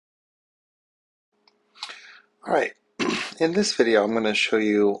All right, in this video I'm going to show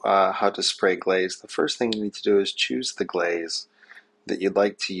you how to spray glaze. The first thing you need to do is choose the glaze that you'd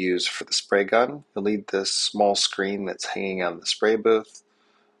like to use for the spray gun. You'll need this small screen that's hanging on the spray booth,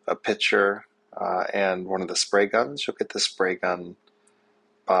 a pitcher, and one of the spray guns. You'll get the spray gun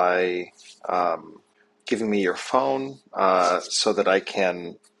by giving me your phone so that I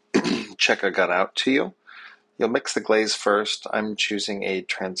can check a gun out to you. You'll mix the glaze first. I'm choosing a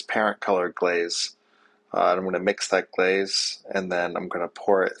transparent colored glaze. I'm going to mix that glaze and then I'm going to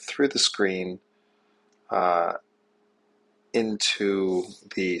pour it through the screen uh, into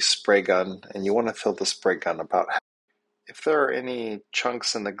the spray gun, and you want to fill the spray gun about half. If there are any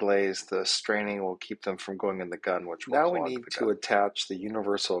chunks in the glaze, the straining will keep them from going in the gun, which will clog the gun. Now we need to attach the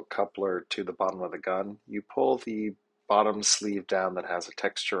universal coupler to the bottom of the gun. You pull the bottom sleeve down that has a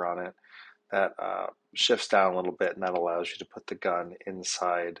texture on it that shifts down a little bit, and that allows you to put the gun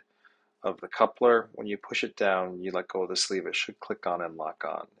inside of the coupler. When you push it down, you let go of the sleeve, it should click on and lock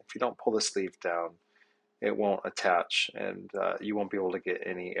on. If you don't pull the sleeve down, it won't attach and you won't be able to get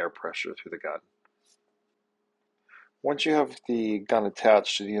any air pressure through the gun. Once you have the gun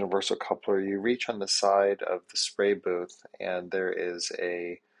attached to the universal coupler, you reach on the side of the spray booth and there is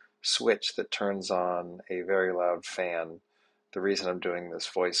a switch that turns on a very loud fan. The reason I'm doing this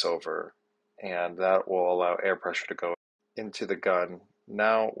voiceover, and that will allow air pressure to go into the gun.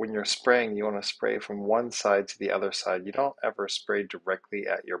 Now, when you're spraying, you want to spray from one side to the other side. You don't ever spray directly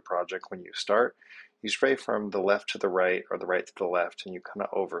at your project when you start. You spray from the left to the right or the right to the left, and you kind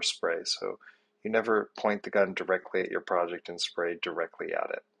of overspray. So you never point the gun directly at your project and spray directly at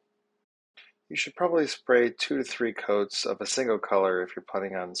it. You should probably spray 2 to 3 coats of a single color if you're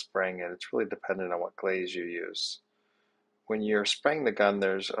planning on spraying it. It's really dependent on what glaze you use. When you're spraying the gun,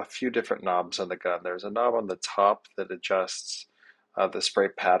 there's a few different knobs on the gun. There's a knob on the top that adjusts the spray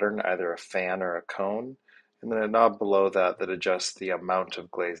pattern, either a fan or a cone, and then a knob below that that adjusts the amount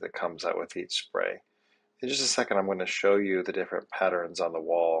of glaze that comes out with each spray. In just a second, I'm going to show you the different patterns on the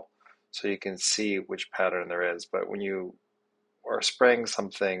wall so you can see which pattern there is. But when you are spraying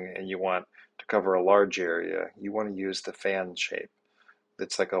something and you want to cover a large area, you want to use the fan shape.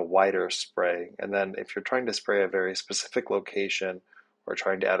 It's like a wider spray. And then if you're trying to spray a very specific location or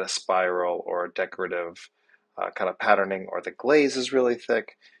trying to add a spiral or a decorative kind of patterning, or the glaze is really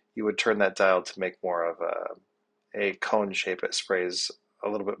thick, you would turn that dial to make more of a cone shape. It sprays a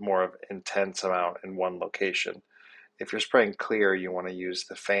little bit more of intense amount in one location. If you're spraying clear, you want to use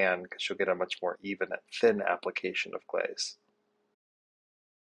the fan because you'll get a much more even and thin application of glaze.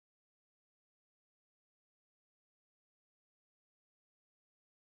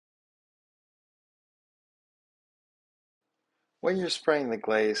 When you're spraying the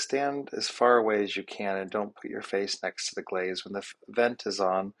glaze, stand as far away as you can and don't put your face next to the glaze. When the vent is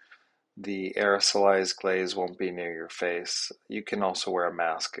on, the aerosolized glaze won't be near your face. You can also wear a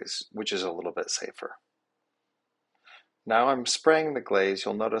mask, which is a little bit safer. Now I'm spraying the glaze.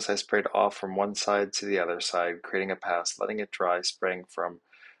 You'll notice I sprayed off from one side to the other side, creating a pass, letting it dry, spraying from,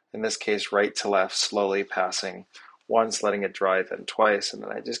 in this case, right to left, slowly passing once, letting it dry, then twice, and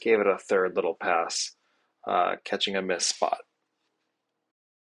then I just gave it a third little pass, catching a miss spot.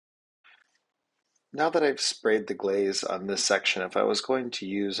 Now that I've sprayed the glaze on this section, if I was going to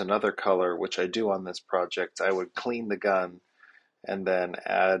use another color, which I do on this project, I would clean the gun and then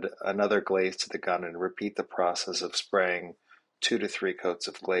add another glaze to the gun and repeat the process of spraying 2 to 3 coats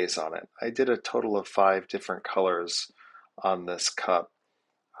of glaze on it. I did a total of 5 different colors on this cup,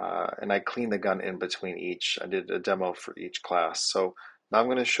 and I cleaned the gun in between each. I did a demo for each class. So now I'm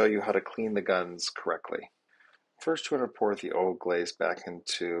going to show you how to clean the guns correctly. First, you're going to pour the old glaze back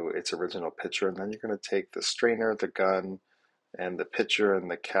into its original pitcher, and then you're going to take the strainer, the gun, and the pitcher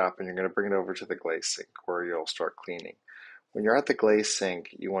and the cap, and you're going to bring it over to the glaze sink where you'll start cleaning. When you're at the glaze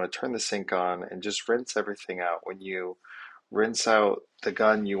sink, you want to turn the sink on and just rinse everything out. When you rinse out the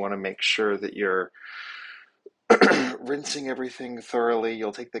gun, you want to make sure that you're rinsing everything thoroughly.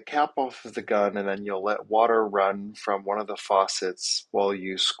 You'll take the cap off of the gun and then you'll let water run from one of the faucets while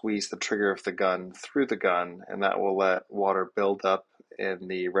you squeeze the trigger of the gun through the gun, and that will let water build up in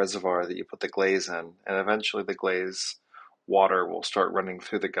the reservoir that you put the glaze in, and eventually the glaze water will start running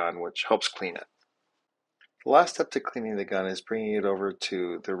through the gun, which helps clean it. The last step to cleaning the gun is bringing it over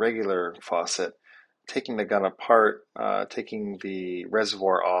to the regular faucet, taking the gun apart, taking the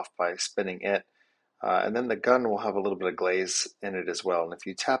reservoir off by spinning it, and then the gun will have a little bit of glaze in it as well. And if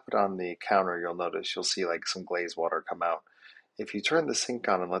you tap it on the counter, you'll see like some glaze water come out. If you turn the sink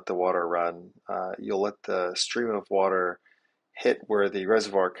on and let the water run, you'll let the stream of water hit where the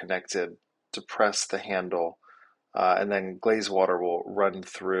reservoir connected, depress the handle, and then glaze water will run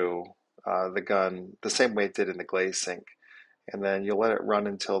through the gun the same way it did in the glaze sink. And then you'll let it run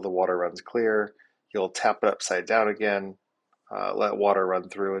until the water runs clear. You'll tap it upside down again, let water run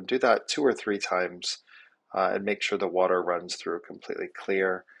through, and do that 2 or 3 times and make sure the water runs through completely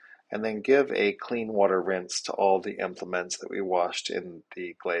clear. And then give a clean water rinse to all the implements that we washed in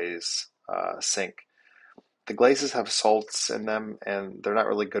the glaze sink. The glazes have salts in them and they're not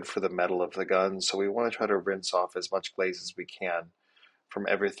really good for the metal of the gun, so we want to try to rinse off as much glaze as we can from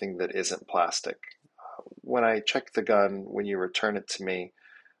everything that isn't plastic. When I check the gun, when you return it to me,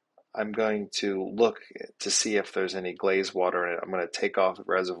 I'm going to look to see if there's any glaze water in it. I'm going to take off the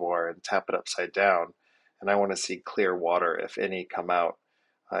reservoir and tap it upside down, and I want to see clear water if any come out.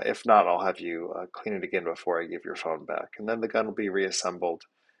 If not, I'll have you clean it again before I give your phone back. And then the gun will be reassembled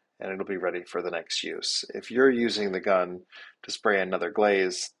and it'll be ready for the next use. If you're using the gun to spray another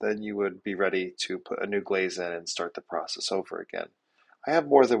glaze, then you would be ready to put a new glaze in and start the process over again. I have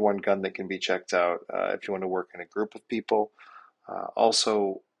more than one gun that can be checked out if you want to work in a group of people.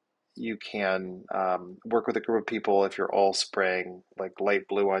 Also, you can work with a group of people if you're all spraying like light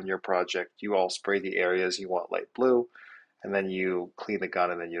blue on your project. You all spray the areas you want light blue, and then you clean the gun,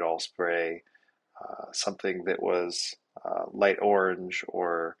 and then you'd all spray something that was light orange,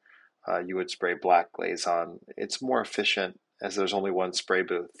 or you would spray black glaze on. It's more efficient as there's only one spray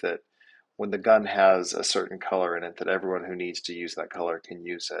booth that when the gun has a certain color in it, that everyone who needs to use that color can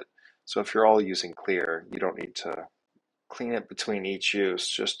use it. So if you're all using clear, you don't need to clean it between each use.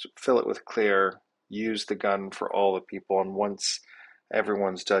 Just fill it with clear, use the gun for all the people, and once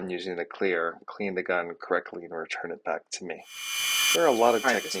everyone's done using the clear, clean the gun correctly and return it back to me. There are a lot of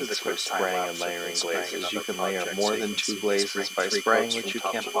techniques for spraying and layering glazes. You can layer more than 2 glazes by spraying, which you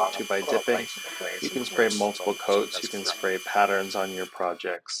can't do by dipping. You can spray multiple coats. You can spray patterns on your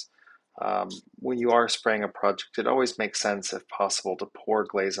projects. When you are spraying a project, it always makes sense, if possible, to pour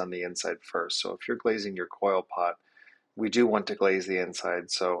glaze on the inside first. So if you're glazing your coil pot, we do want to glaze the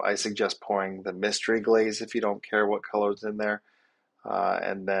inside. So I suggest pouring the mystery glaze if you don't care what color's in there.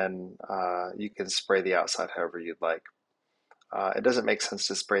 And then you can spray the outside however you'd like. It doesn't make sense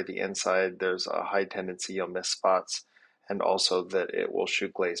to spray the inside. There's a high tendency you'll miss spots, and also that it will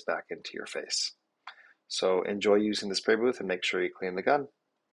shoot glaze back into your face. So enjoy using the spray booth and make sure you clean the gun.